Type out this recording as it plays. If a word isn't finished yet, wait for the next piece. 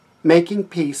Making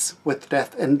Peace with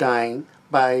Death and Dying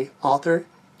by author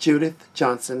Judith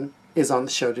Johnson is on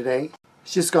the show today.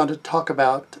 She's going to talk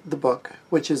about the book,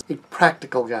 which is a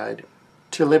practical guide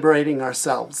to liberating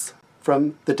ourselves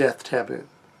from the death taboo.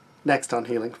 Next on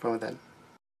Healing from Within.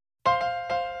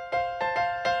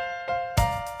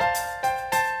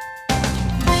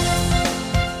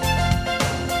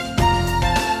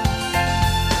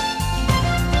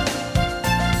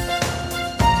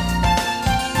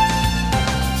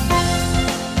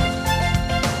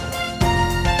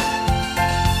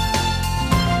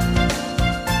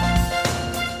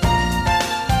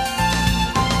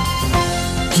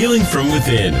 Healing from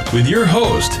Within with your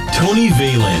host, Tony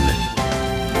Valen.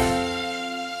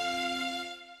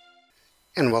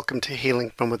 And welcome to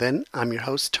Healing from Within. I'm your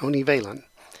host, Tony Valen.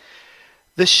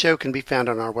 This show can be found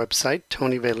on our website,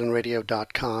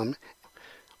 tonyvalenradio.com.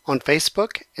 On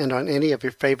Facebook and on any of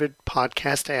your favorite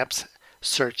podcast apps,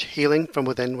 search Healing from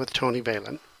Within with Tony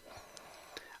Valen.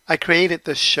 I created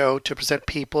this show to present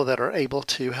people that are able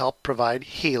to help provide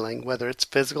healing, whether it's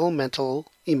physical,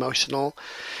 mental, emotional,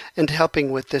 and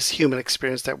helping with this human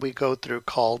experience that we go through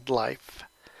called life.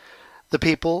 The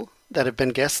people that have been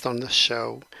guests on this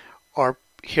show are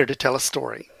here to tell a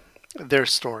story, their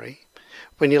story.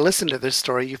 When you listen to this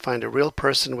story, you find a real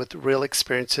person with real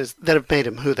experiences that have made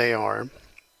them who they are,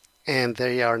 and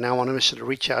they are now on a mission to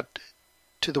reach out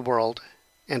to the world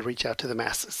and reach out to the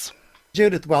masses.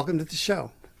 Judith, welcome to the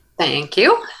show. Thank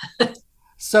you.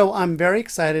 So I'm very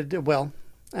excited. Well,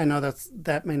 I know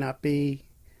that may not be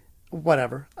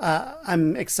whatever.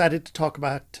 I'm excited to talk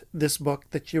about this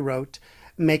book that you wrote,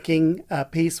 Making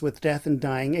Peace with Death and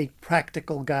Dying, a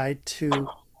practical guide to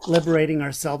liberating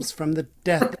ourselves from the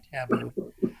death taboo.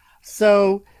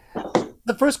 So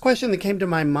the first question that came to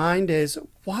my mind is,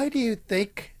 why do you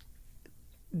think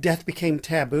death became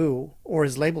taboo or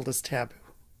is labeled as taboo?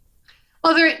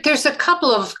 Well, there's a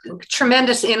couple of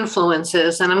tremendous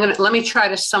influences, and let me try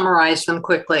to summarize them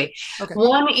quickly. Okay.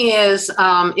 One is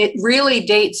it really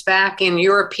dates back in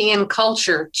European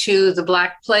culture to the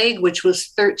Black Plague, which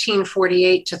was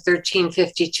 1348 to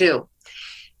 1352.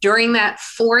 During that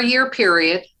 4-year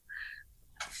period,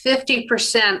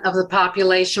 50% of the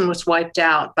population was wiped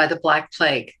out by the Black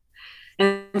Plague.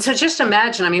 And so just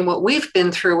imagine, what we've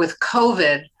been through with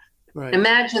COVID. Right.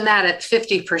 Imagine that at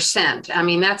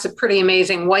 50%. That's a pretty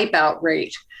amazing wipeout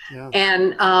rate. Yeah.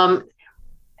 And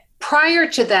prior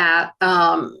to that,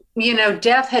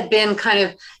 death had been kind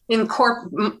of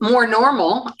more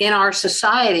normal in our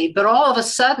society, but all of a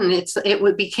sudden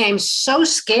it became so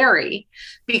scary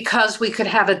because we could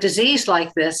have a disease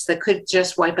like this that could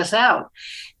just wipe us out.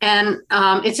 And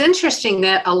it's interesting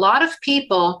that a lot of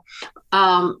people,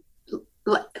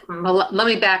 let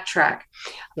me backtrack.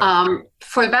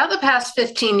 For about the past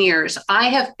 15 years, I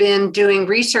have been doing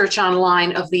research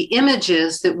online of the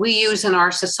images that we use in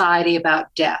our society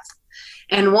about death.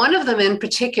 And one of them in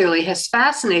particular has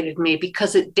fascinated me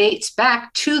because it dates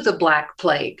back to the Black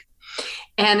Plague.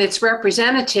 And it's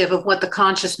representative of what the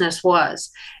consciousness was.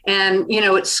 And,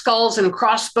 it's skulls and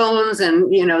crossbones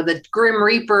and, the Grim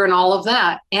Reaper and all of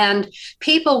that. And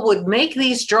people would make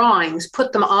these drawings,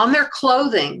 put them on their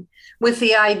clothing with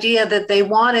the idea that they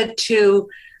wanted to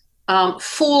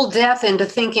fool death into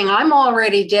thinking, I'm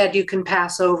already dead, you can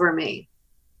pass over me.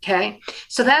 Okay,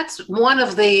 so that's one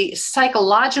of the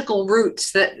psychological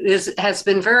roots that has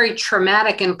been very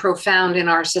traumatic and profound in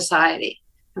our society.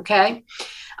 Okay.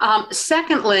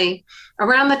 Secondly,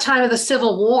 around the time of the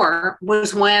Civil War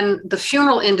was when the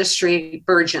funeral industry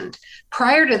burgeoned.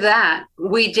 Prior to that,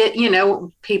 we did,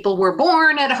 people were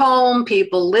born at home,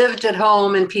 people lived at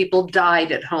home, and people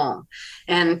died at home.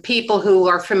 And people who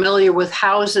are familiar with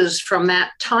houses from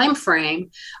that time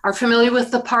frame are familiar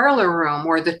with the parlor room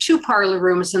or the 2 parlor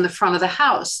rooms in the front of the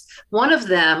house. One of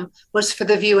them was for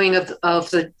the viewing of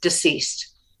the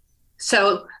deceased.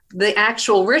 So the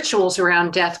actual rituals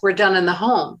around death were done in the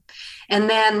home. And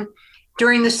then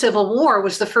during the Civil War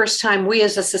was the first time we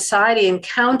as a society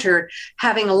encountered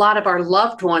having a lot of our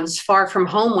loved ones far from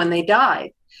home when they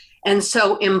died. And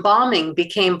so embalming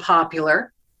became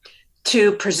popular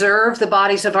to preserve the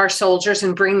bodies of our soldiers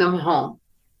and bring them home.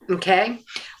 Okay.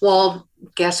 Well,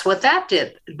 guess what that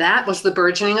did? That was the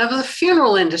burgeoning of the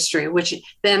funeral industry, which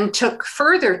then took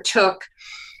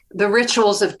the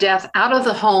rituals of death out of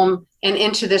the home and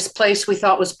into this place we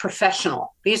thought was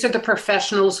professional. These are the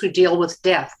professionals who deal with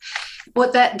death.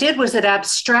 What that did was it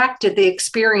abstracted the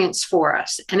experience for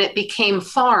us and it became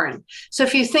foreign. So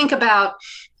if you think about,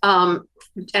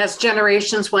 as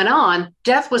generations went on,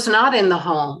 death was not in the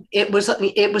home. It was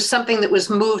something that was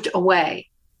moved away.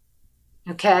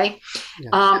 Okay.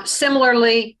 Yeah.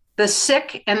 Similarly, the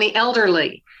sick and the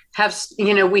elderly.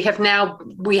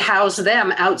 we house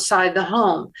them outside the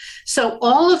home. So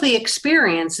all of the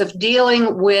experience of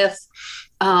dealing with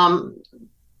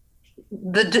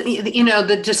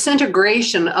the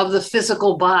disintegration of the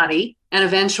physical body and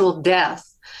eventual death.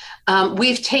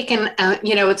 We've taken,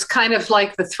 it's kind of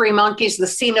like the three monkeys, the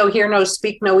see no, hear no,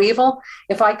 speak no evil.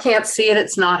 If I can't see it,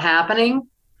 it's not happening.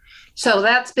 So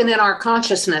that's been in our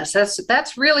consciousness.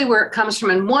 That's really where it comes from.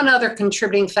 And one other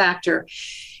contributing factor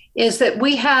is that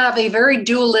we have a very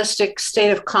dualistic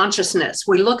state of consciousness.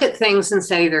 We look at things and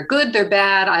say, they're good, they're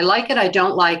bad, I like it, I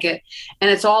don't like it. And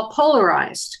it's all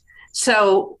polarized.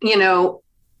 So,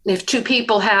 if two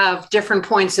people have different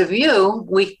points of view,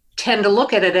 we tend to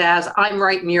look at it as I'm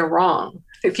right and you're wrong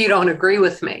if you don't agree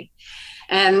with me.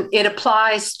 And it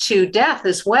applies to death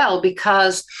as well,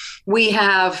 because we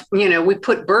have, we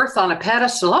put birth on a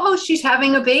pedestal. Oh, she's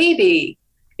having a baby.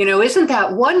 Isn't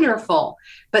that wonderful?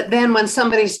 But then when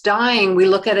somebody's dying, we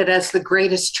look at it as the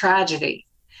greatest tragedy.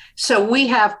 So we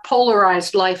have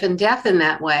polarized life and death in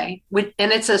that way.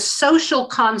 And it's a social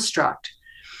construct,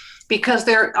 because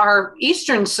there are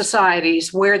Eastern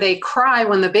societies where they cry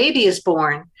when the baby is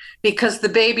born, because the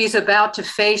baby's about to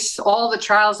face all the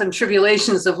trials and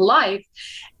tribulations of life.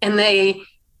 And they,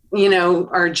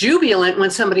 are jubilant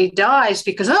when somebody dies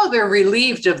because, they're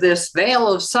relieved of this veil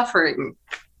of suffering.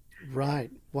 Right.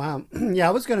 Wow. Yeah,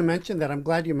 I was going to mention that. I'm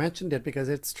glad you mentioned it, because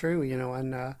it's true,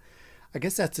 and I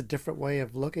guess that's a different way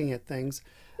of looking at things.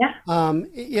 Yeah.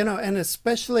 And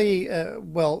especially,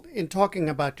 in talking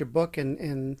about your book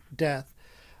and death,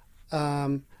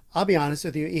 I'll be honest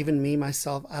with you, even me,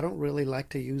 myself, I don't really like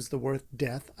to use the word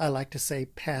death. I like to say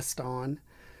passed on.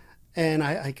 And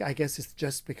I guess it's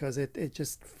just because it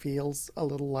just feels a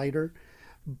little lighter.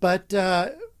 But,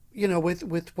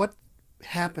 with what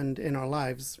happened in our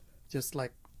lives, just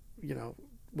like,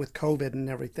 with COVID and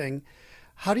everything,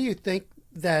 how do you think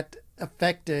that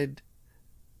affected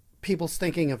people's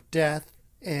thinking of death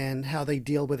and how they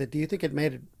deal with it? Do you think it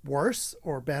made it worse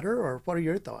or better, or what are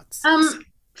your thoughts?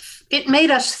 It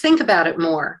made us think about it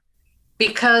more,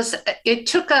 because it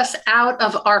took us out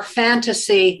of our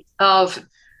fantasy of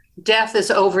death is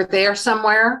over there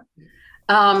somewhere.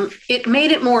 It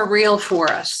made it more real for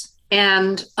us.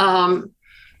 And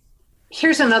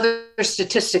here's another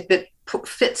statistic that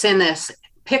fits in this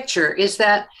picture, is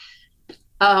that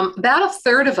about a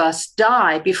third of us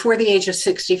die before the age of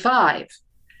 65.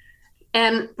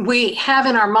 And we have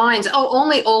in our minds,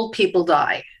 only old people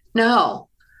die. No,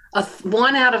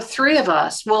 1 out of 3 of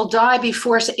us will die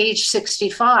before age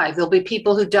 65. There'll be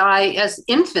people who die as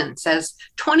infants, as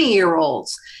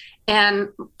 20-year-olds. And,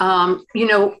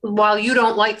 while you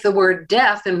don't like the word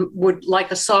death and would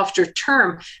like a softer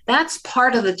term, that's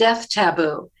part of the death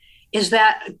taboo, is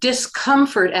that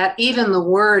discomfort at even the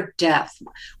word death,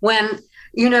 when,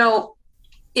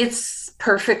 it's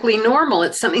perfectly normal.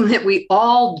 It's something that we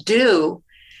all do.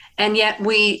 And yet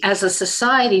we, as a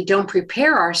society, don't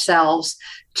prepare ourselves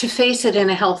to face it in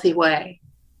a healthy way.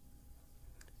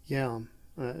 Yeah,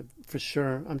 for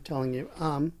sure. I'm telling you.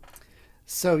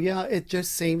 So yeah, it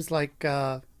just seems like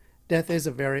death is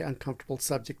a very uncomfortable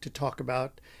subject to talk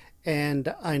about.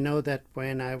 And I know that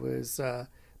when I was,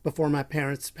 before my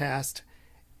parents passed,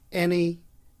 anything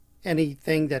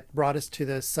that brought us to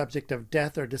the subject of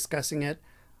death or discussing it,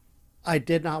 I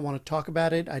did not want to talk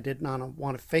about it. I did not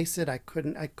want to face it. I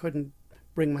couldn't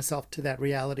bring myself to that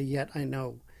reality yet. I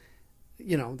know,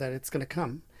 that it's going to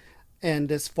come.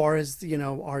 And as far as,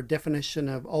 our definition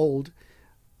of old,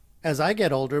 as I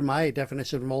get older, my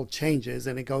definition of old changes,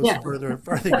 and it goes further and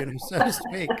further, so to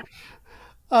speak.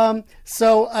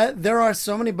 So there are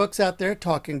so many books out there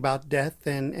talking about death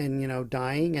and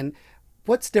dying. And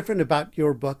what's different about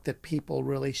your book that people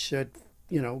really should,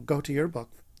 go to your book?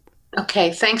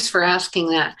 Okay, thanks for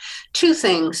asking that. 2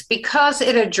 things. Because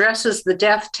it addresses the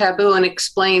death taboo and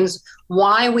explains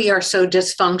why we are so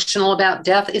dysfunctional about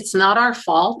death. It's not our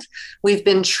fault. We've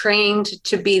been trained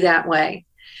to be that way.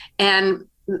 And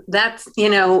that's,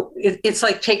 it's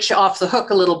like takes you off the hook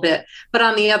a little bit. But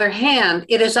on the other hand,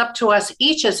 it is up to us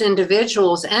each as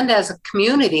individuals and as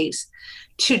communities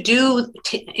to do,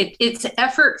 it's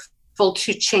effortful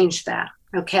to change that.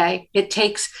 Okay. It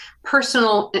takes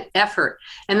personal effort.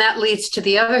 And that leads to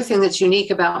the other thing that's unique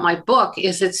about my book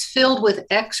is it's filled with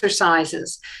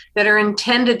exercises that are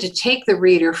intended to take the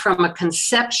reader from a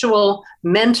conceptual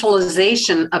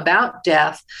mentalization about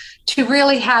death to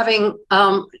really having,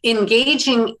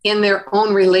 engaging in their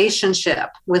own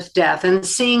relationship with death and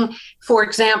seeing, for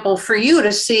example, for you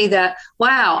to see that,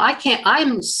 wow,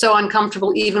 I'm so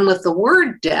uncomfortable even with the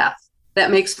word death. That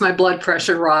makes my blood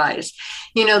pressure rise.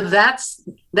 That's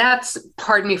that's,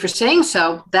 pardon me for saying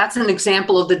so, that's an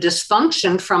example of the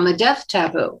dysfunction from the death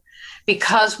taboo,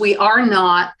 because we are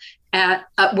not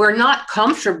we're not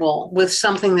comfortable with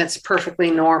something that's perfectly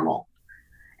normal.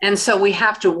 And so we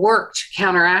have to work to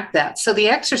counteract that. So the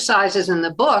exercises in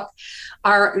the book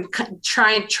are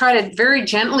try to very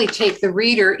gently take the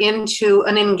reader into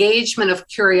an engagement of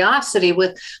curiosity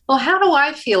with, well, how do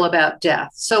I feel about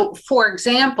death? So, for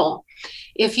example,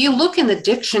 if you look in the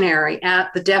dictionary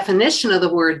at the definition of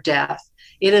the word death,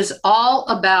 it is all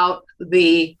about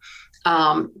the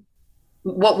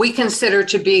what we consider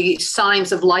to be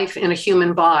signs of life in a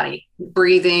human body,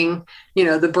 breathing,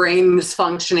 the brain is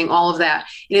functioning, all of that.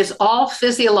 It is all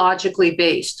physiologically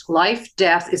based. Life,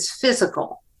 death is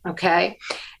physical, okay?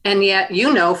 And yet,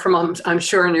 from, I'm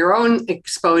sure, in your own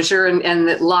exposure and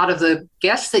a lot of the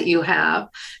guests that you have,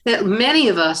 that many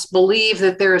of us believe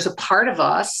that there is a part of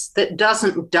us that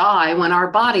doesn't die when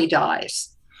our body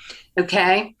dies,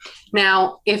 okay?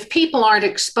 Now, if people aren't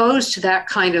exposed to that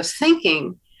kind of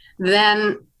thinking,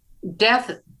 then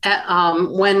death,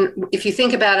 if you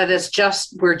think about it as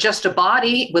we're just a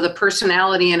body with a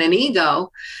personality and an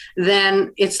ego,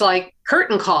 then it's like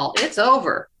curtain call, it's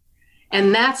over.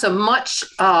 And that's a much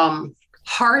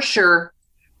harsher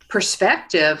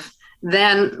perspective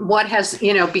than what has,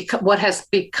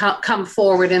 come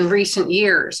forward in recent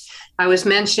years. I was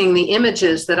mentioning the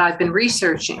images that I've been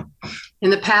researching. In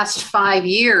the past 5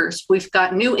 years, we've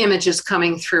got new images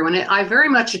coming through, and I very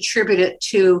much attribute it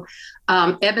to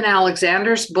Eben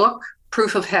Alexander's book,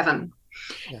 Proof of Heaven.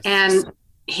 Yes. And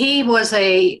he is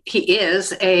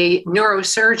a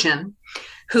neurosurgeon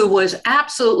who was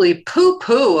absolutely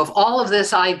poo-poo of all of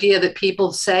this idea that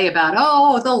people say about,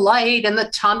 the light and the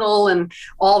tunnel and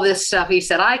all this stuff. He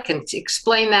said, I can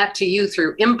explain that to you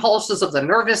through impulses of the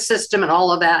nervous system and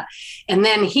all of that. And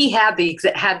then he had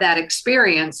that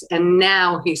experience, and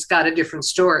now he's got a different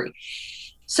story.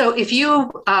 So if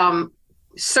you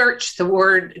search the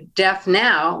word death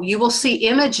now, you will see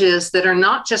images that are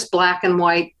not just black and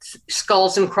white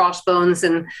skulls and crossbones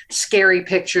and scary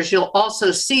pictures. You'll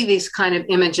also see these kind of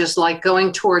images like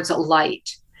going towards a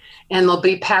light, and there'll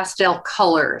be pastel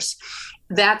colors.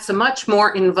 That's a much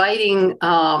more inviting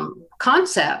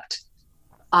concept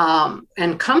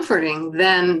and comforting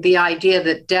than the idea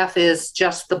that death is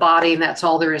just the body and that's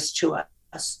all there is to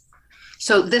us.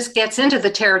 So this gets into the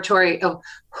territory of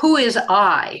who is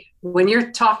I? When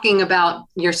you're talking about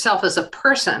yourself as a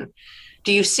person,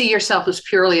 do you see yourself as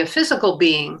purely a physical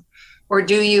being, or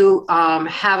do you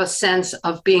have a sense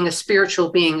of being a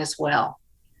spiritual being as well?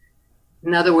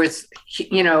 In other words,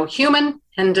 human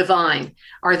and divine.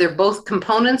 Are there both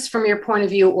components from your point of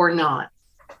view or not?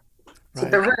 Right. It's a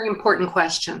very important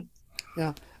question.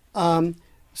 Yeah.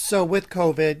 So with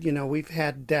COVID, we've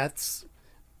had deaths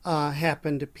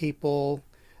happen to people,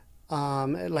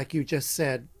 like you just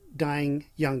said, dying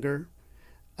younger,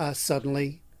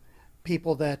 suddenly,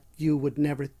 people that you would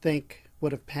never think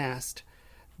would have passed.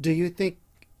 Do you think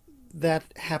that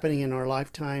happening in our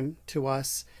lifetime to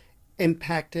us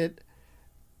impacted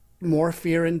more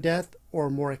fear in death or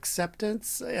more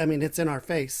acceptance? I mean, it's in our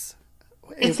face.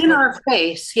 It's in our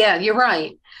face. Yeah, you're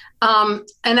right. And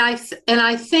I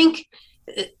think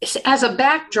as a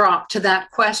backdrop to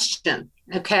that question,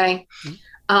 okay,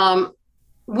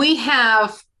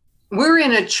 we're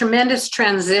in a tremendous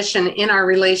transition in our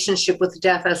relationship with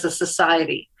death as a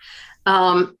society.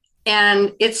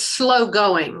 And it's slow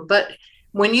going. But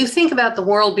when you think about the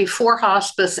world before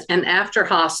hospice and after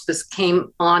hospice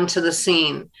came onto the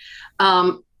scene,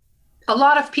 a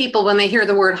lot of people, when they hear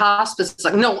the word hospice, it's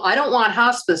like, no, I don't want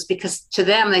hospice, because to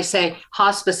them, they say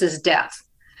hospice is death.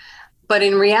 But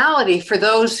in reality, for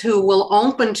those who will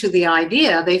open to the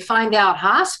idea, they find out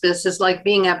hospice is like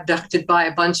being abducted by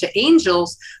a bunch of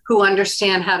angels who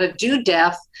understand how to do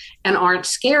death and aren't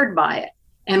scared by it,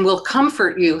 and will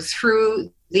comfort you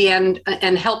through the end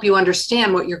and help you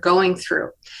understand what you're going through.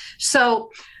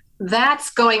 So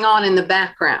that's going on in the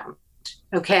background,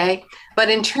 okay? But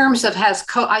in terms of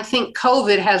I think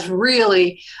COVID has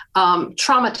really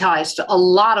traumatized a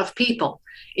lot of people.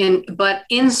 But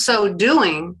in so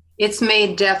doing, it's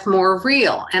made death more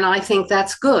real. And I think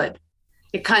that's good.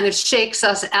 It kind of shakes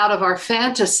us out of our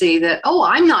fantasy that,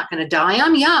 I'm not going to die.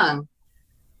 I'm young.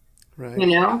 Right.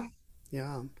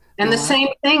 Yeah. And the same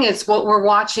thing is what we're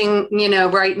watching,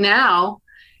 right now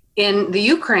in the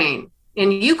Ukraine.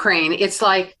 In Ukraine, it's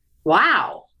like,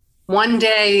 wow. One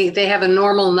day they have a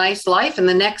normal, nice life, and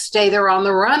the next day they're on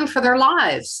the run for their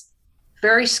lives.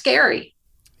 Very scary.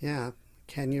 Yeah.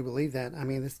 Can you believe that? I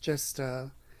mean, it's just...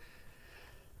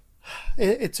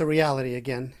 it's a reality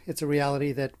again. It's a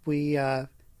reality that we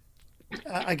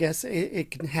I guess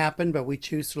it can happen, but we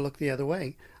choose to look the other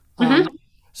way. Um, Hmm.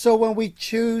 so when we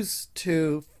choose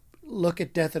to look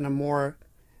at death in a more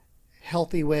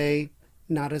healthy way,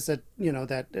 not as a,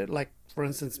 that, like, for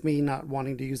instance, me not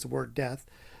wanting to use the word death,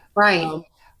 Right.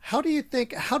 how do you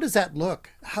think, how does that look?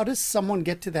 How does someone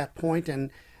get to that point,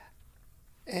 and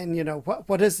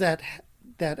what does that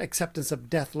acceptance of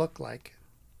death look like?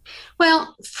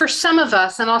 Well, for some of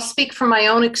us, and I'll speak from my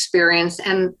own experience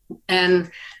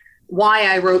and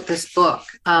why I wrote this book.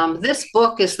 This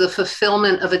book is the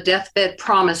fulfillment of a deathbed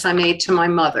promise I made to my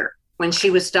mother when she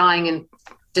was dying in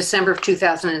December of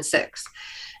 2006.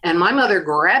 And my mother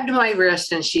grabbed my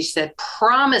wrist and she said,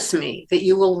 "Promise me that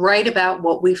you will write about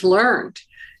what we've learned."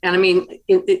 And I mean,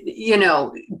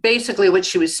 basically what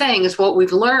she was saying is what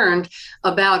we've learned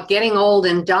about getting old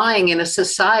and dying in a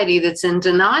society that's in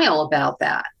denial about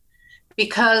that.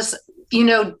 Because,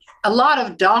 a lot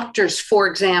of doctors, for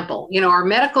example, our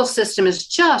medical system is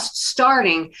just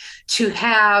starting to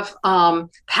have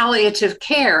palliative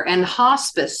care and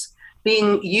hospice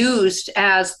being used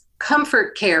as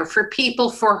comfort care for people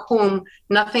for whom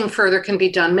nothing further can be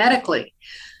done medically.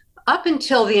 Up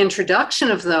until the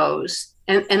introduction of those,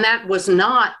 and that was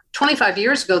not 25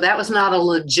 years ago, that was not a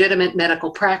legitimate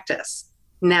medical practice.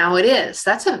 Now it is.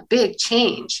 That's a big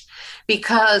change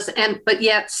because, but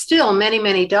yet still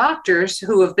many doctors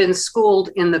who have been schooled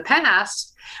in the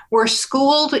past were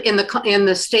schooled in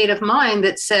the state of mind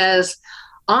that says,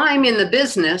 I'm in the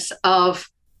business of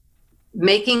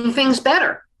making things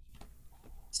better.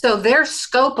 So their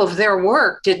scope of their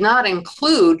work did not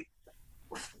include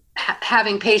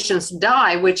having patients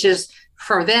die, which is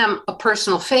for them a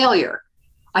personal failure.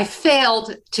 I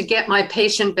failed to get my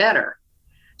patient better.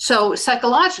 So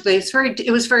psychologically,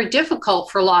 it was very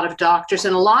difficult for a lot of doctors,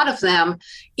 and a lot of them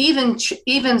even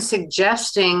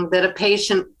suggesting that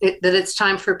that it's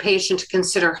time for a patient to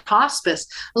consider hospice.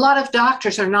 A lot of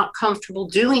doctors are not comfortable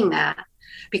doing that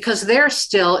because they're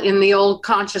still in the old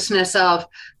consciousness of,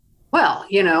 well,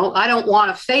 I don't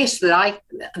want to face that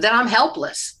I'm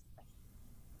helpless.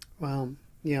 Well,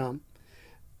 yeah.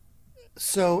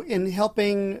 So in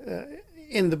helping,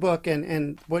 in the book,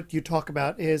 and what you talk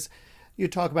about is, you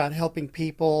talk about helping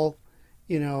people,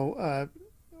 you know, uh,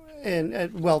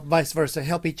 and well, vice versa,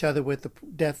 help each other with the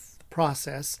death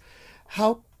process.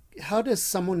 How how does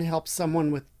someone help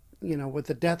someone with, with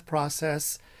the death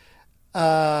process,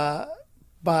 uh,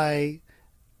 by,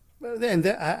 and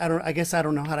I don't, I guess I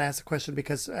don't know how to ask the question,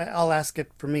 because I'll ask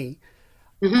it for me.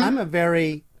 Mm-hmm. I'm a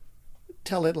very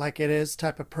tell it like it is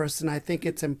type of person. I think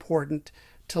it's important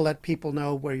to let people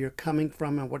know where you're coming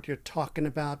from and what you're talking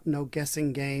about, no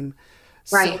guessing game,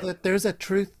 so Right. that there's a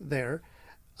truth there.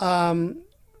 Um,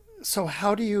 so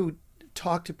how do you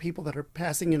talk to people that are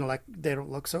passing, like they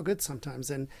don't look so good sometimes?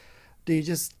 And do you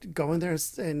just go in there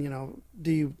and,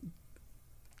 do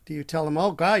you tell them,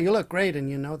 oh God, you look great, and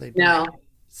they don't? No,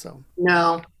 So,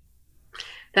 no,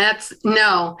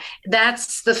 no,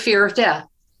 that's the fear of death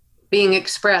being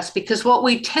expressed. Because what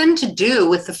we tend to do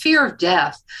with the fear of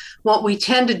death, what we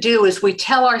tend to do is we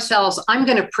tell ourselves, I'm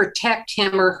going to protect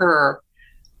him or her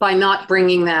by not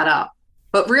bringing that up.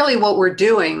 But really, what we're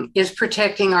doing is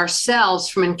protecting ourselves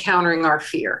from encountering our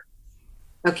fear.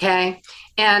 Okay.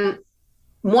 And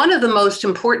one of the most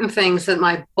important things that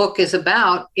my book is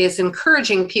about is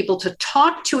encouraging people to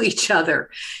talk to each other.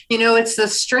 It's the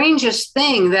strangest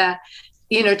thing that,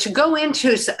 to go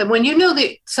into when you know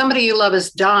that somebody you love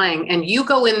is dying and you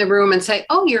go in the room and say,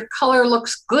 "Oh, your color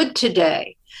looks good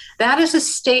today." That is a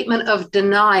statement of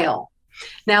denial.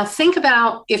 Now, think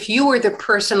about if you were the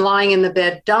person lying in the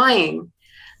bed dying,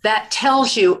 that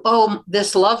tells you, oh,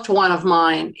 this loved one of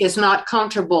mine is not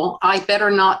comfortable. I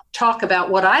better not talk about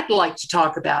what I'd like to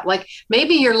talk about. Like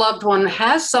maybe your loved one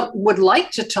would like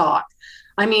to talk.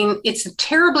 I mean, it's a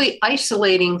terribly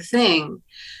isolating thing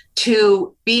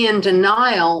to be in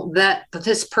denial that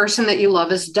this person that you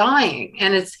love is dying.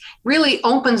 And it really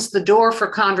opens the door for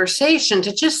conversation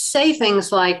to just say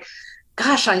things like,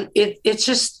 gosh, it's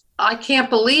just, I can't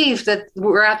believe that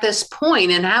we're at this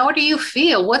point. And how do you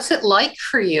feel? What's it like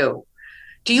for you?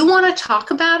 Do you want to talk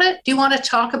about it? Do you want to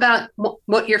talk about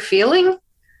what you're feeling?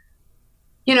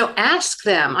 Ask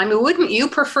them. I mean, wouldn't you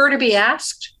prefer to be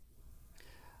asked?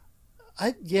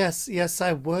 yes,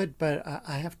 I would, but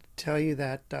I have to tell you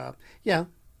that, yeah,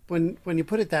 when you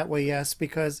put it that way, yes,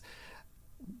 because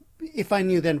if I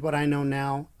knew then what I know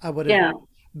now, I would have Yeah.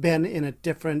 been in a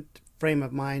different frame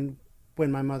of mind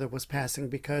when my mother was passing,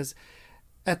 because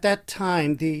at that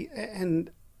time,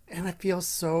 and I feel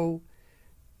so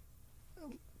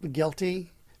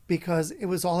guilty, because it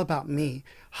was all about me.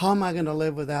 How am I going to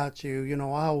live without you?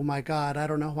 Oh my God, I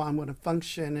don't know how I'm going to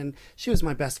function. And she was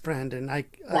my best friend. And I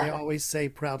Yeah. always say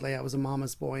proudly I was a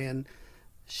mama's boy. And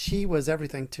she was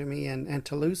everything to me. And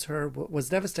to lose her was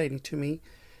devastating to me.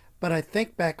 But I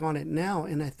think back on it now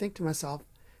and I think to myself,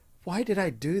 why did I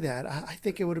do that? I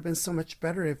think it would have been so much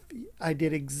better if I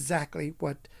did exactly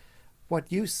what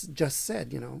you just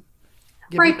said,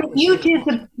 Give Right, equal but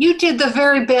share. you did the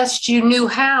very best you knew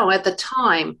how at the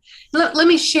time. Let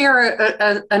me share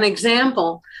an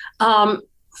example.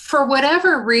 For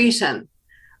whatever reason,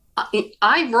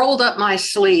 I rolled up my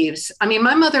sleeves. I mean,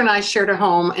 my mother and I shared a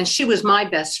home, and she was my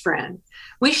best friend.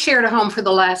 We shared a home for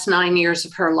the last 9 years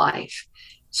of her life.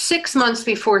 6 months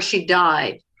before she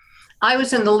died, I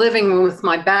was in the living room with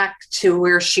my back to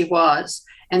where she was,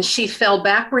 and she fell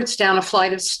backwards down a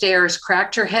flight of stairs,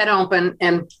 cracked her head open,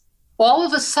 and all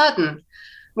of a sudden,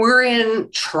 we're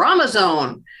in trauma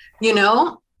zone. You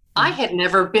know, I Mm. had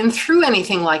never been through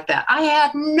anything like that. I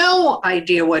had no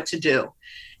idea what to do.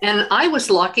 And I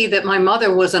was lucky that my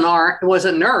mother was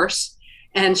a nurse,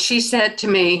 and she said to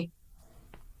me,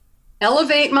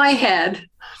 elevate my head.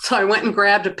 So I went and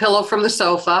grabbed a pillow from the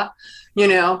sofa,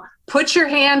 put your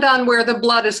hand on where the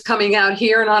blood is coming out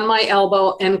here and on my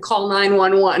elbow and call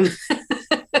 911.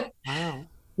 Wow.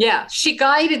 Yeah, she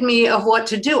guided me of what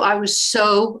to do. I was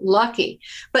so lucky.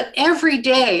 But every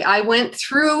day I went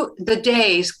through the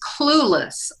days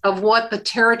clueless of what the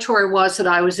territory was that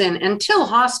I was in until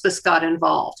hospice got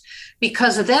involved.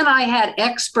 Because then I had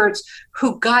experts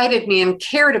who guided me and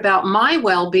cared about my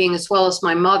well-being as well as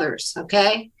my mother's.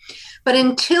 Okay. But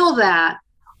until that,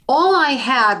 all I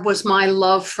had was my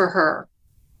love for her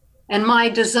and my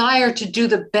desire to do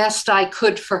the best I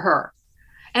could for her.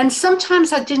 And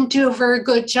sometimes I didn't do a very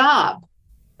good job,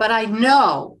 but I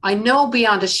know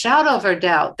beyond a shadow of a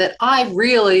doubt that I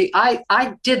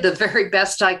did the very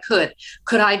best I could.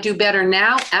 Could I do better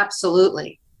now?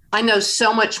 Absolutely. I know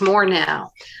so much more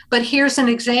now. But here's an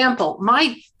example.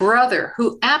 My brother,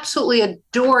 who absolutely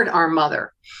adored our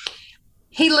mother,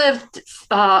 he lived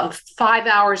 5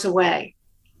 hours away.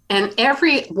 And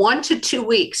every 1 to 2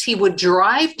 weeks, he would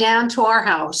drive down to our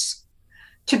house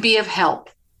to be of help.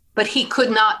 But he could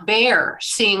not bear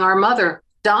seeing our mother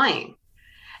dying.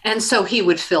 And so he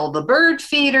would fill the bird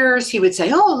feeders. He would say,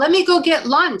 oh, let me go get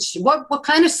lunch. What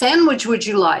kind of sandwich would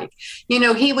you like?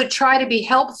 He would try to be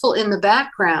helpful in the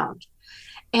background.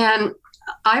 And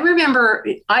I remember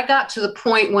I got to the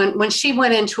point when she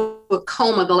went into a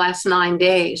coma the last 9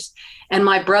 days. And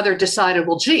my brother decided,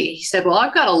 well, gee, he said, well,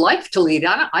 I've got a life to lead.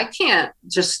 I can't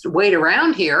just wait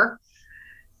around here.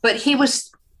 But he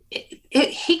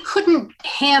couldn't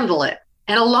handle it.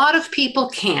 And a lot of people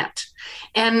can't.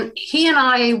 And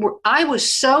I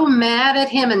was so mad at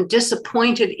him and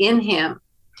disappointed in him.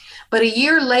 But a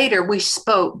year later, we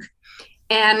spoke,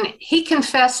 and he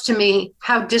confessed to me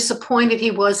how disappointed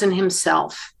he was in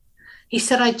himself. He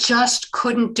said, I just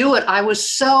couldn't do it. I was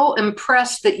so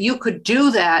impressed that you could do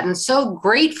that and so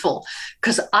grateful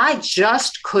because I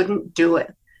just couldn't do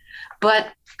it. But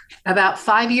about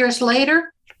 5 years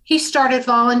later, he started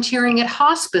volunteering at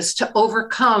hospice to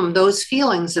overcome those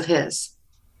feelings of his.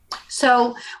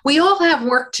 So we all have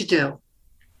work to do.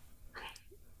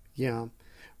 Yeah.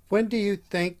 When do you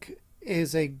think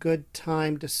is a good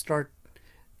time to start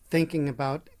thinking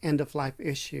about end of life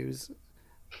issues?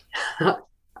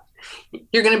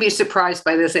 You're going to be surprised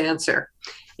by this answer.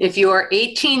 If you are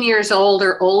 18 years old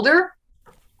or older,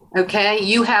 okay,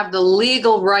 you have the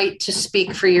legal right to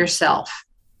speak for yourself.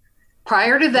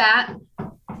 Prior to that,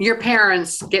 your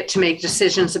parents get to make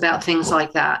decisions about things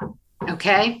like that.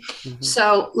 Okay. Mm-hmm.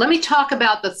 So let me talk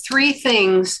about the 3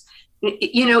 things.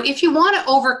 If you want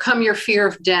to overcome your fear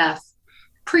of death,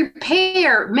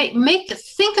 prepare,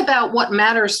 think about what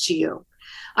matters to you.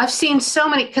 I've seen so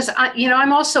many, because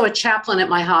I'm also a chaplain at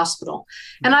my hospital,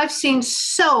 and I've seen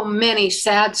so many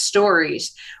sad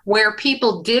stories where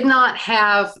people did not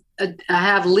have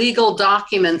legal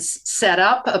documents set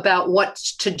up about what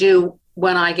to do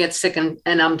when I get sick and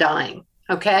I'm dying.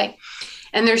 Okay.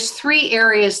 And there's 3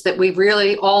 areas that we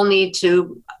really all need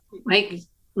to make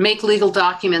legal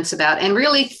documents about and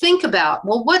really think about,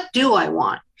 well, what do I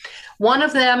want? One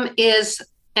of them is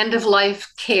end of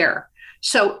life care.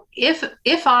 So if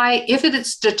it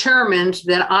is determined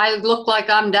that I look like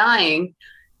I'm dying,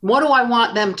 what do I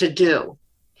want them to do?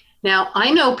 Now, I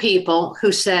know people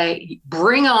who say,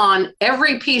 bring on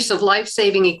every piece of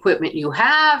life-saving equipment you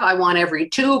have. I want every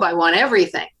tube. I want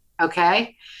everything.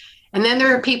 Okay. And then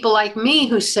there are people like me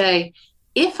who say,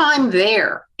 if I'm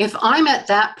there, if I'm at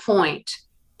that point,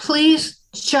 please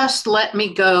just let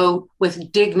me go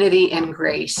with dignity and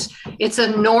grace. It's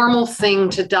a normal thing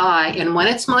to die. And when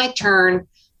it's my turn,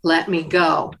 let me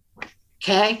go.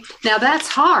 Okay. Now that's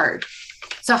hard.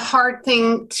 It's a hard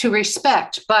thing to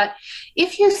respect. But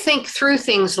if you think through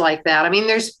things like that, I mean,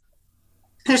 there's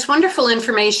wonderful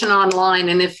information online.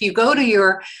 And if you go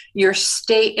to your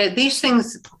state,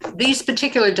 these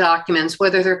particular documents,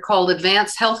 whether they're called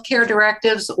advanced healthcare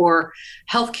directives or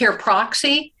healthcare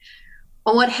proxy,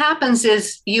 well, what happens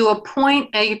is you appoint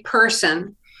a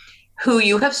person who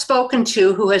you have spoken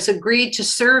to, who has agreed to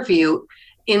serve you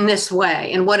in this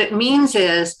way. And what it means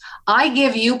is I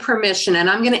give you permission, and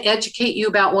I'm going to educate you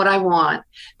about what I want,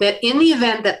 that in the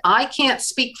event that I can't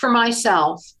speak for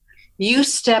myself, you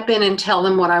step in and tell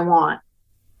them what I want.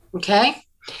 Okay?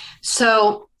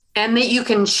 So, and that you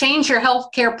can change your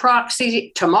healthcare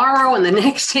proxy tomorrow and the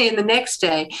next day and the next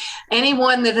day.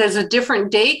 Anyone that has a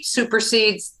different date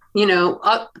supersedes,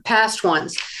 up past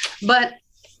ones. But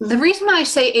the reason I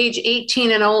say age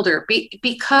 18 and older,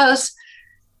 because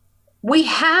we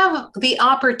have the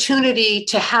opportunity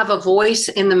to have a voice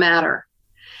in the matter.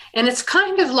 And it's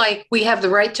kind of like we have the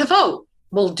right to vote.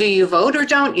 Well, do you vote or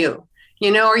don't you?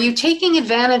 Are you taking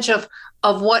advantage of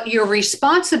what your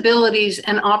responsibilities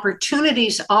and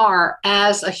opportunities are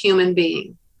as a human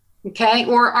being? Okay.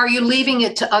 Or are you leaving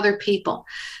it to other people?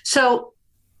 So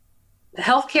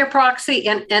healthcare proxy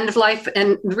and end of life.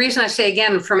 And the reason I say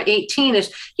again from 18 is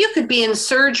you could be in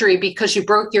surgery because you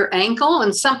broke your ankle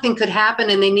and something could happen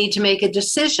and they need to make a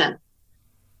decision.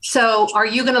 So are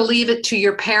you going to leave it to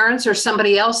your parents or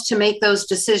somebody else to make those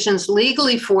decisions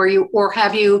legally for you? Or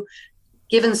have you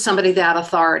given somebody that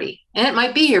authority? And it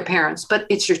might be your parents, but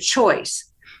it's your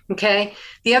choice. Okay.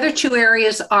 The other two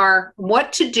areas are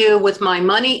what to do with my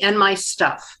money and my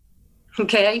stuff.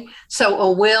 Okay. So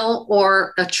a will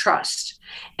or a trust.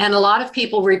 And a lot of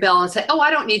people rebel and say, oh,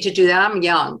 I don't need to do that. I'm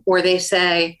young. Or they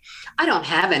say, I don't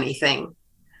have anything.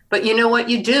 But you know what?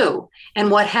 You do.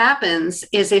 And what happens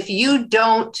is if you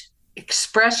don't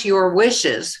express your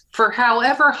wishes for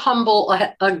however humble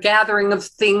a gathering of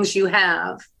things you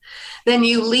have, then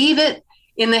you leave it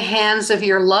in the hands of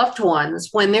your loved ones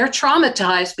when they're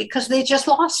traumatized because they just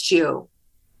lost you.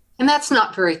 And that's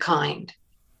not very kind.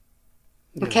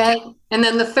 Okay. And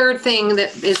then the third thing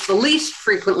that is the least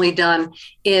frequently done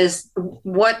is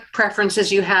what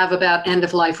preferences you have about end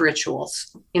of life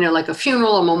rituals, like a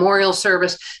funeral, a memorial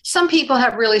service. Some people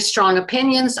have really strong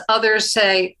opinions. Others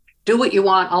say, do what you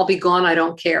want. I'll be gone. I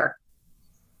don't care.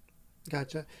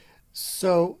 Gotcha.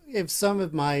 So if some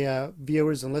of my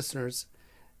viewers and listeners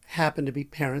happen to be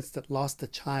parents that lost a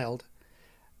child,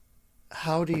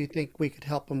 how do you think we could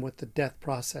help them with the death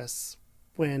process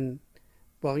when,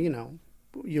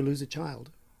 you lose a child?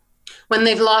 When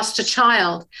they've lost a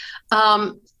child,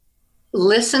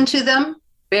 listen to them,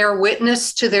 bear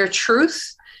witness to their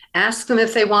truth, ask them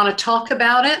if they want to talk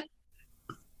about it.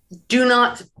 Do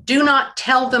not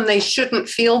tell them they shouldn't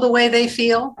feel the way they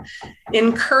feel.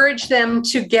 Encourage them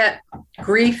to get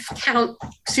grief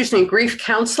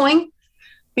counseling,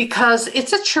 because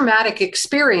it's a traumatic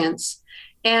experience.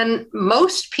 And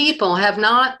most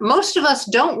of us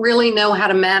don't really know how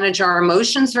to manage our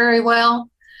emotions very well.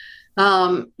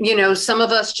 Some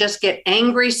of us just get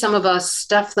angry. Some of us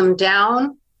stuff them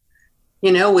down,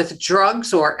 with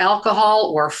drugs or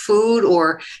alcohol or food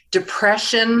or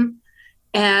depression.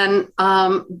 And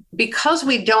because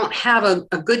we don't have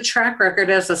a good track record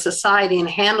as a society in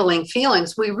handling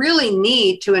feelings, we really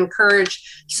need to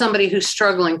encourage somebody who's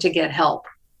struggling to get help.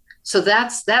 So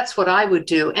that's what I would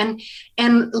do, and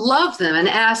love them and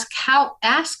ask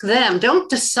them. Don't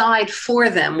decide for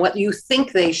them what you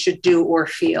think they should do or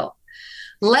feel.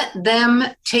 Let them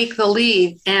take the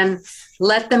lead and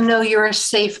let them know you're a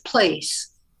safe place.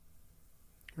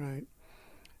 Right.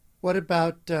 What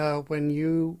about when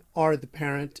you are the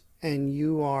parent and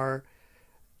you are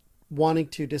wanting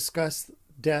to discuss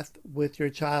death with your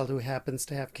child who happens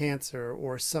to have cancer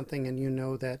or something, and you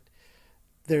know that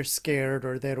they're scared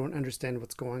or they don't understand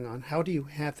what's going on? How do you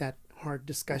have that hard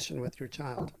discussion with your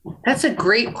child? That's a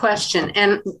great question.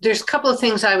 And there's a couple of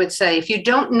things I would say. If you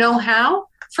don't know how,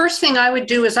 first thing I would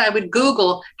do is I would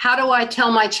Google, how do I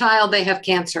tell my child they have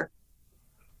cancer?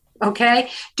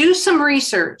 Okay. Do some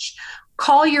research.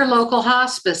 Call your local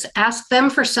hospice. Ask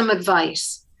them for some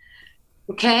advice.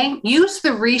 Okay. Use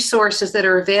the resources that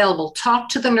are available. Talk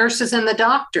to the nurses and the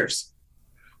doctors.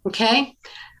 Okay.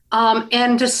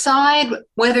 And decide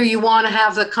whether you want to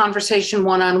have the conversation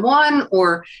one-on-one,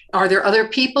 or are there other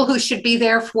people who should be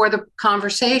there for the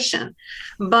conversation.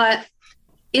 But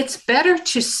it's better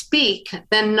to speak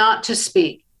than not to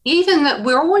speak. even that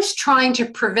we're always trying to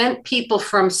prevent people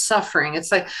from suffering.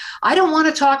 It's like, I don't want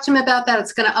to talk to him about that.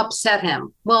 It's going to upset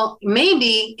him. Well,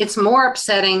 maybe it's more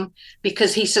upsetting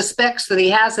because he suspects that he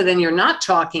has it and you're not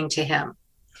talking to him.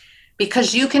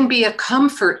 Because you can be a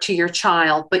comfort to your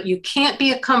child, but you can't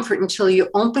be a comfort until you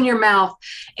open your mouth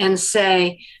and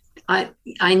say,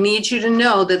 I need you to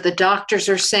know that the doctors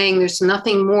are saying there's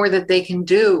nothing more that they can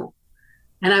do.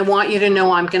 And I want you to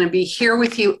know I'm going to be here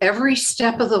with you every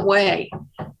step of the way.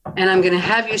 And I'm going to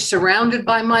have you surrounded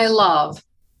by my love.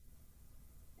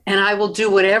 And I will do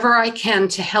whatever I can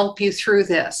to help you through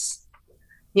this.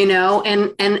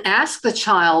 And ask the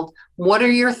child, what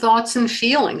are your thoughts and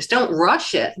feelings? Don't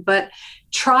rush it, but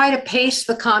try to pace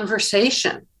the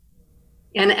conversation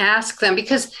and ask them,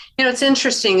 because, it's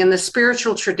interesting, in the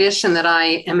spiritual tradition that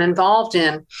I am involved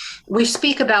in, we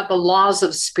speak about the laws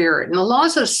of spirit. And the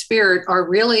laws of spirit are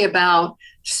really about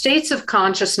states of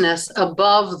consciousness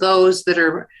above those that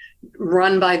are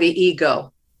run by the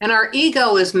ego. And our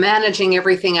ego is managing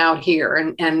everything out here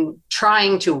and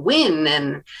trying to win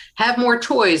and have more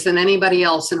toys than anybody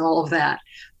else and all of that.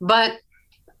 But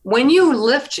when you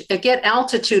get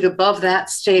altitude above that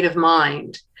state of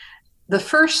mind, the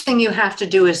first thing you have to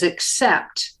do is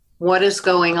accept what is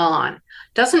going on.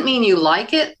 Doesn't mean you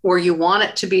like it or you want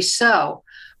it to be so,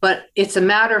 but it's a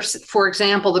matter of, for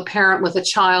example, the parent with a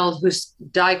child who's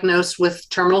diagnosed with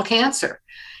terminal cancer.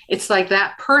 It's like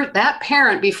that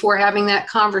parent, before having that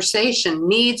conversation,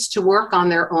 needs to work on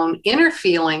their own inner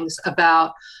feelings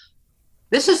about,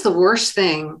 this is the worst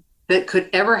thing that could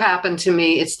ever happen to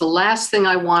me. It's the last thing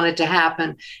I wanted to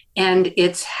happen. And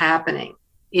it's happening.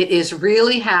 It is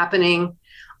really happening.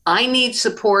 I need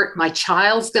support. My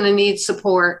child's going to need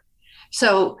support.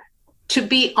 So to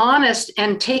be honest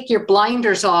and take your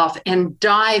blinders off and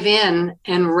dive in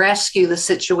and rescue the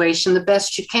situation the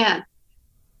best you can.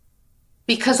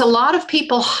 Because a lot of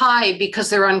people hide because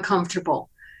they're uncomfortable.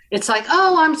 It's like,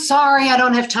 oh, I'm sorry, I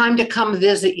don't have time to come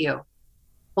visit you.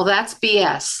 Well, that's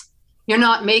BS. You're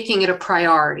not making it a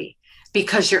priority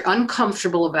because you're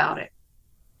uncomfortable about it.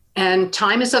 And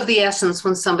time is of the essence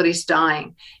when somebody's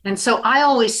dying. And so I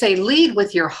always say, lead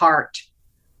with your heart.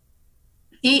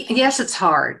 Yes, it's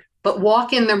hard, but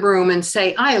walk in the room and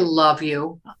say, I love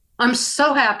you. I'm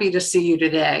so happy to see you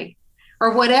today,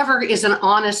 or whatever is an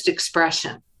honest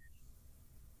expression.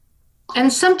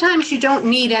 And sometimes you don't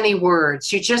need any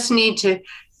words. You just need to,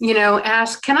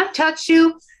 ask, can I touch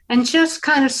you? And just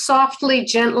kind of softly,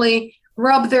 gently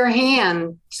rub their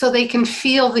hand so they can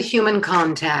feel the human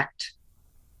contact.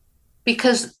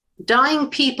 Because dying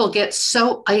people get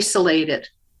so isolated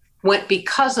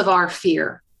because of our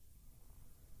fear.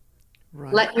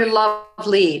 Right. Let your love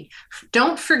lead.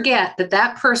 Don't forget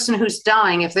that person who's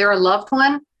dying, if they're a loved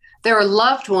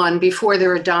one before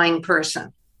they're a dying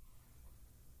person.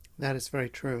 That is very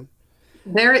true.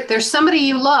 There's somebody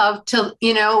you love and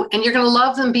you're going to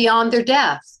love them beyond their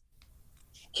death.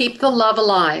 Keep the love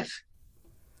alive.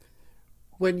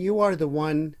 When you are the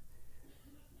one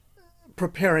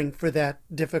preparing for that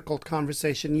difficult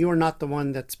conversation, you are not the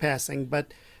one that's passing,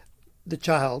 but the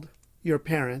child, your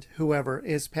parent, whoever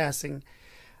is passing.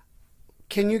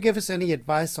 Can you give us any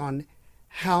advice on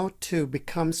how to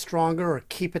become stronger or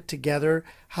keep it together,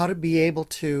 how to be able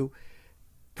to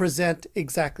present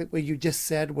exactly what you just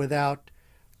said without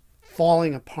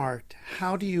falling apart?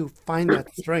 How do you find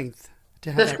that strength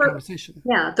to have that conversation?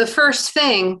 Yeah, the first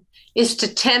thing is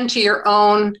to tend to your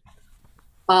own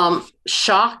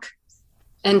shock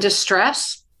and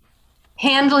distress.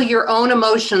 Handle your own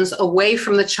emotions away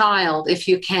from the child if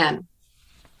you can,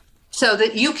 so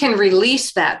that you can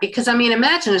release that. Because,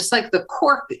 imagine it's like the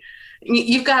cork.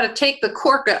 You've got to take the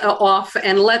cork off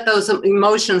and let those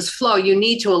emotions flow. You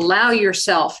need to allow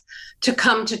yourself to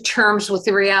come to terms with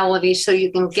the reality so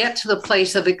you can get to the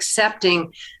place of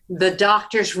accepting the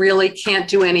doctors really can't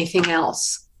do anything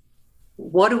else.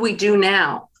 What do we do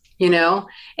now?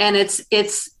 And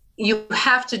it's you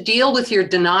have to deal with your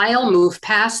denial, move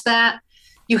past that.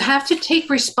 You have to take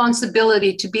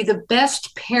responsibility to be the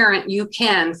best parent you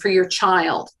can for your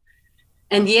child.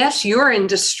 And yes, you're in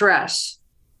distress,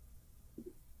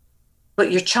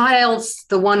 but your child's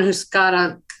the one who's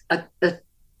got a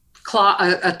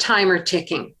timer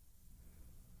ticking.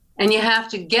 And you have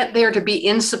to get there to be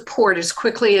in support as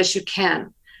quickly as you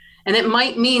can. And it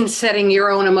might mean setting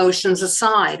your own emotions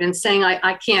aside and saying,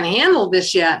 I can't handle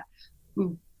this yet,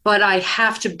 but I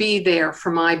have to be there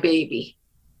for my baby.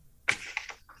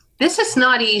 This is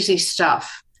not easy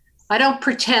stuff. I don't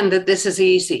pretend that this is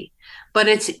easy, but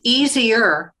it's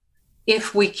easier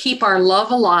if we keep our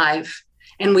love alive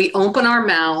and we open our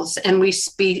mouths and we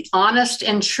be honest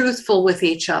and truthful with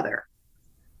each other.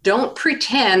 Don't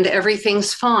pretend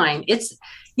everything's fine. It's,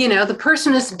 the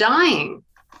person is dying.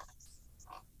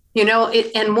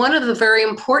 And one of the very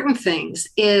important things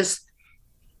is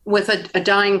with a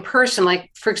dying person, like,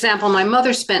 for example, my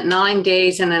mother spent 9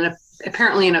 days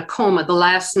apparently in a coma the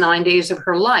last 9 days of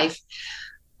her life.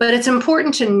 But it's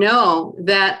important to know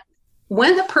that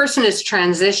when the person is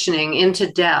transitioning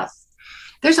into death,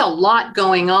 there's a lot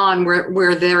going on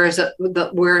where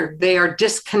they are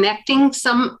disconnecting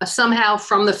somehow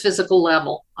from the physical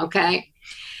level. Okay.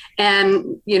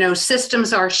 And,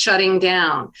 systems are shutting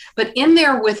down, but in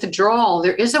their withdrawal,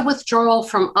 there is a withdrawal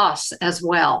from us as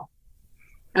well.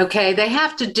 Okay. They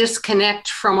have to disconnect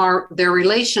from their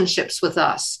relationships with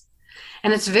us.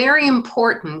 And it's very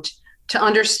important to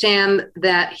understand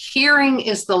that hearing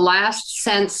is the last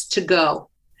sense to go.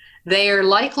 They are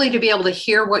likely to be able to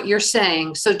hear what you're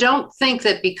saying. So don't think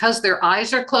that because their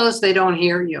eyes are closed, they don't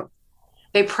hear you.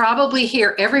 They probably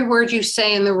hear every word you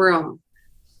say in the room.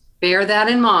 Bear that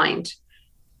in mind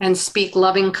and speak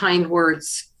loving, kind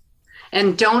words.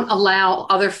 And don't allow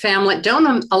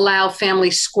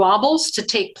family squabbles to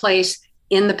take place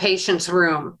in the patient's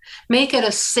room. Make it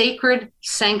a sacred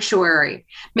sanctuary.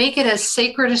 Make it as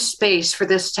sacred a space for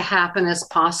this to happen as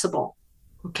possible.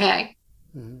 Okay?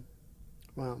 Mm-hmm.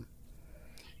 Wow.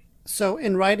 So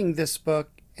in writing this book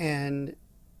and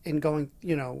in going,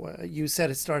 you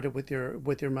said it started with your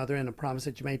mother and a promise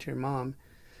that you made to your mom.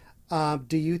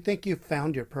 Do you think you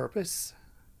found your purpose?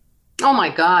 Oh my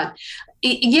God.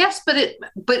 Yes, but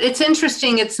it's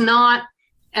interesting. It's not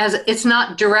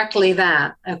directly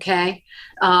that. Okay.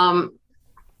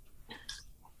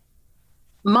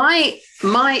 My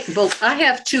book, I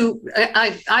have two,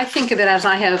 I think of it as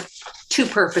I have two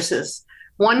purposes.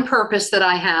 One purpose that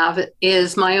I have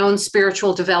is my own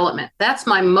spiritual development. That's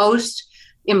my most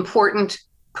important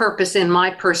purpose in my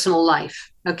personal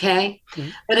life. Okay. Mm-hmm.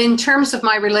 But in terms of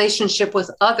my relationship with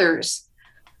others,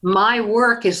 my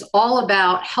work is all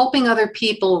about helping other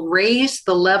people raise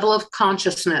the level of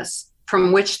consciousness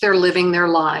from which they're living their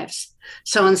lives.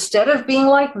 So instead of being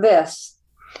like this,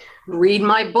 read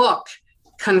my book,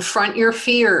 confront your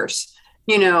fears,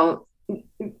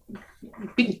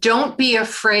 don't be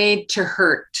afraid to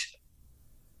hurt.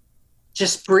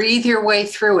 Just breathe your way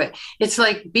through it. It's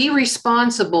like, be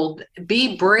responsible,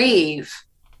 be brave.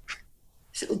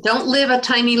 Don't live a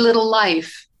tiny little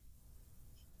life.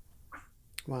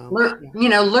 Wow.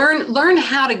 Learn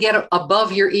how to get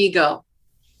above your ego.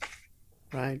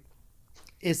 Right.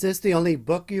 Is this the only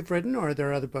book you've written, or are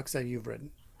there other books that you've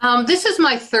written? This is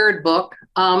my third book.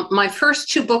 My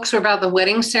first two books were about the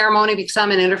wedding ceremony because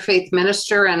I'm an interfaith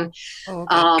minister. And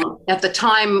at the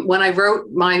time when I wrote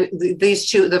these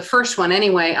two, the first one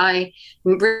anyway, I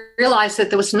realized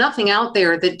that there was nothing out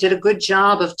there that did a good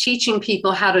job of teaching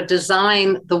people how to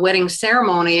design the wedding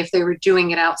ceremony if they were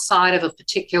doing it outside of a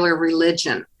particular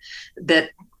religion that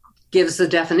gives the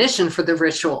definition for the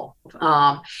ritual.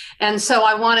 And so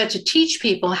I wanted to teach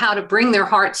people how to bring their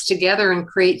hearts together and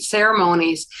create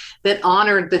ceremonies that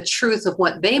honored the truth of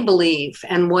what they believe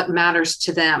and what matters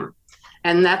to them.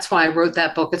 And that's why I wrote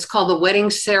that book. It's called The Wedding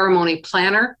Ceremony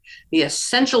Planner, the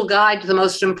essential guide to the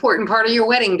most important part of your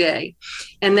wedding day.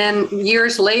 And then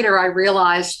years later, I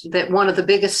realized that one of the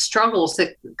biggest struggles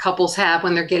that couples have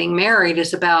when they're getting married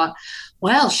is about,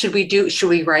 well, should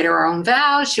we write our own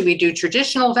vows? Should we do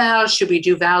traditional vows? Should we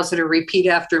do vows that are repeat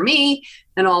after me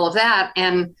and all of that?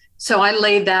 And so I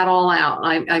laid that all out.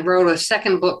 I wrote a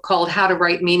second book called How to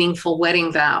Write Meaningful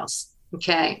Wedding Vows.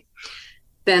 Okay.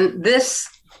 Then this,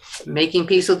 Making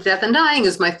Peace with Death and Dying,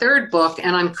 is my third book.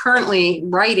 And I'm currently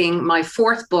writing my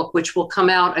fourth book, which will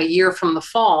come out a year from the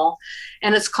fall.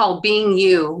 And it's called Being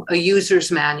You, a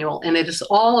User's Manual. And it is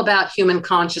all about human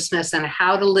consciousness and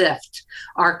how to lift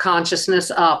our consciousness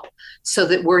up so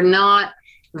that we're not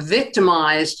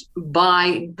victimized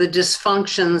by the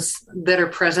dysfunctions that are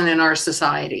present in our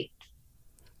society,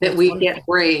 that we get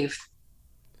brave.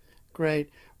 Great.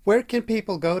 Where can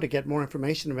people go to get more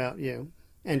information about you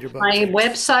and your book? My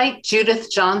website,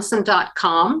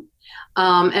 judithjohnson.com.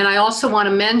 And I also want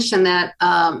to mention that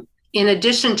in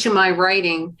addition to my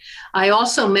writing, I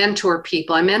also mentor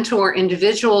people. I mentor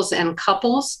individuals and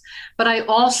couples, but I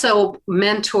also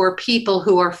mentor people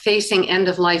who are facing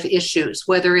end-of-life issues,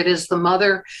 whether it is the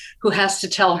mother who has to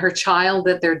tell her child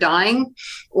that they're dying,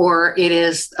 or it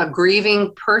is a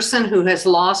grieving person who has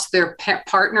lost their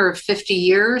partner of 50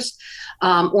 years,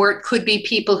 or it could be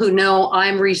people who know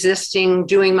I'm resisting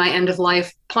doing my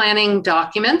end-of-life planning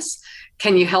documents.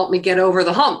 Can you help me get over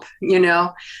the hump,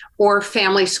 or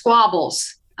family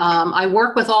squabbles? I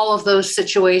work with all of those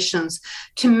situations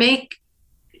to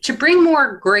bring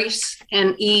more grace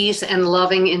and ease and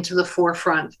loving into the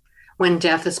forefront. when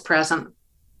death is present.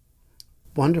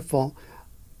 Wonderful.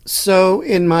 So,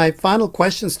 in my final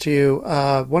questions to you,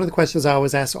 one of the questions I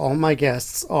always ask all my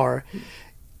guests are,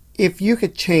 if you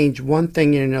could change one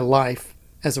thing in your life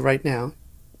as of right now,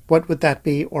 what would that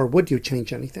be, or would you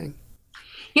change anything?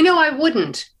 I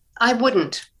wouldn't. I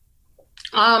wouldn't.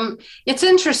 It's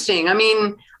interesting. I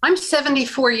mean, I'm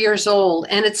 74 years old,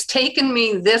 and it's taken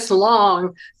me this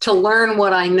long to learn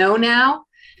what I know now.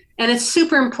 And it's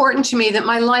super important to me that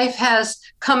my life has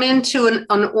come into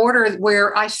an order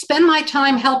where I spend my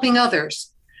time helping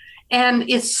others. And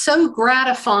it's so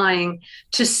gratifying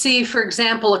to see, for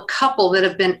example, a couple that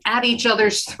have been at each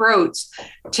other's throats,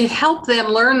 to help them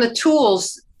learn the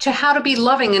tools to how to be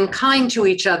loving and kind to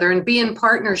each other and be in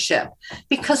partnership,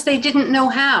 because they didn't know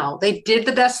how. They did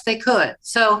the best they could.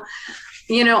 So,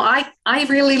 I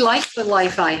really like the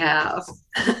life I have.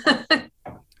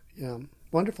 Yeah,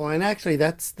 wonderful. And actually,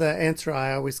 that's the answer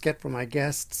I always get from my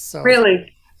guests. So,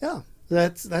 Really. yeah,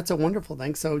 that's a wonderful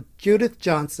thing. So, Judith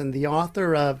Johnson, the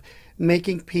author of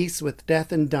Making Peace with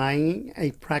Death and Dying,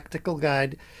 a practical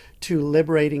guide to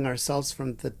liberating ourselves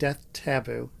from the death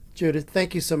taboo. Judith,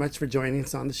 thank you so much for joining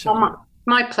us on the show. Oh,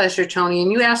 my pleasure, Tony.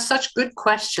 And you asked such good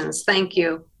questions. Thank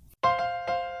you.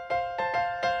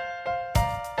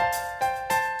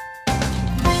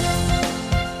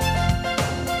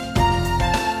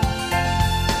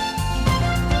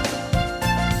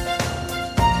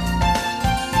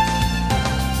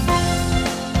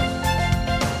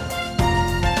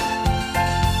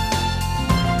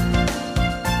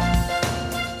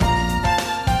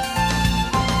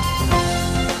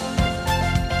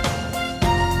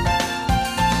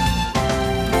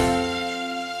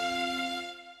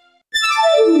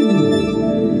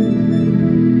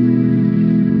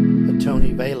 A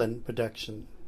Tony Valen production.